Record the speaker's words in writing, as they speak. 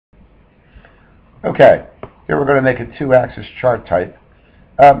Okay, here we're going to make a two-axis chart type.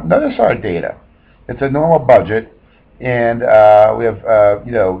 Notice our data. It's a normal budget, and we have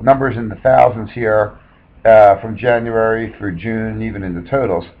numbers in the thousands here from January through June, even in the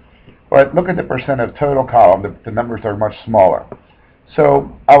totals. But look at the percent of total column. The numbers are much smaller.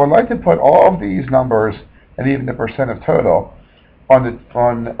 So I would like to put all of these numbers and even the percent of total on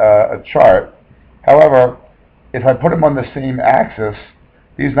a chart. However, if I put them on the same axis,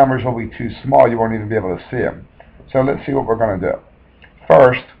 these numbers will be too small. You won't even be able to see them. So let's see what we're going to do.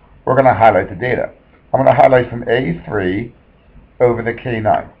 First, we're going to highlight the data. I'm going to highlight from A3 over the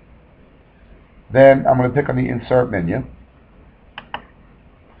K9. Then I'm going to pick on the Insert menu.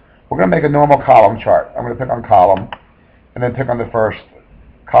 We're going to make a normal column chart. I'm going to pick on Column, and then pick on the first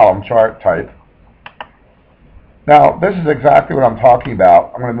column chart type. Now, this is exactly what I'm talking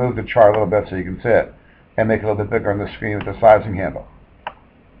about. I'm going to move the chart a little bit so you can see it, and make it a little bit bigger on the screen with the sizing handle.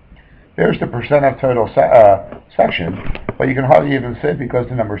 Here's the percent of total section, but you can hardly even see it because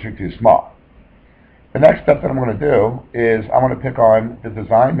the numbers are too small. The next step that I'm going to do is I'm going to pick on the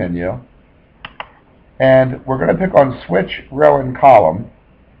Design menu, and we're going to pick on Switch Row and Column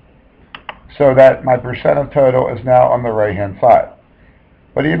so that my percent of total is now on the right-hand side.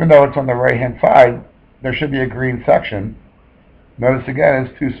 But even though it's on the right-hand side, there should be a green section. Notice again,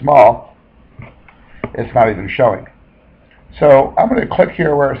 it's too small. It's not even showing. So I'm going to click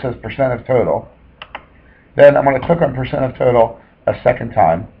here where it says percent of total. Then I'm going to click on percent of total a second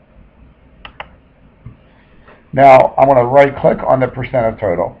time. Now I'm going to right click on the percent of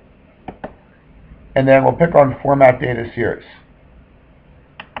total. And then we'll pick on Format Data Series.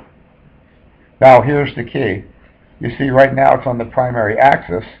 Now here's the key. You see right now it's on the primary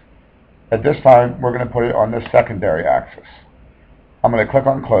axis. At this time we're going to put it on the secondary axis. I'm going to click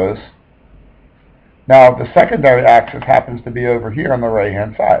on Close. Now the secondary axis happens to be over here on the right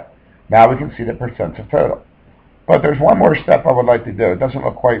hand side. Now we can see the percents of total. But there's one more step I would like to do. It doesn't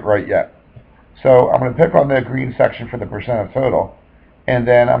look quite right yet. So I'm going to pick on the green section for the percent of total, and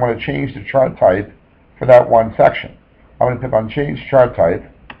then I'm going to change the chart type for that one section. I'm going to pick on Change Chart Type.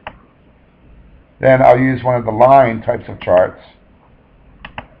 Then I'll use one of the line types of charts,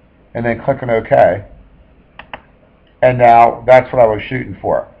 and then click on OK. And now that's what I was shooting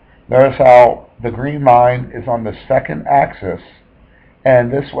for. Notice how the green line is on the second axis,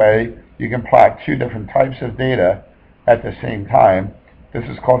 and this way you can plot two different types of data at the same time. This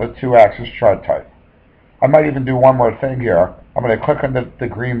is called a two-axis chart type. I might even do one more thing here. I'm going to click on the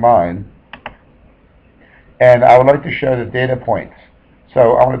green line, and I would like to show the data points.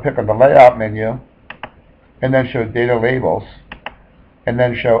 So I'm going to pick on the Layout menu, and then show Data Labels, and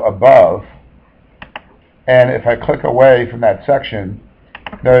then show Above. And if I click away from that section,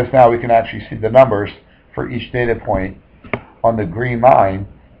 notice now we can actually see the numbers for each data point on the green line,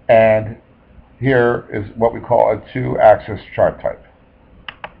 and here is what we call a two-axis chart type.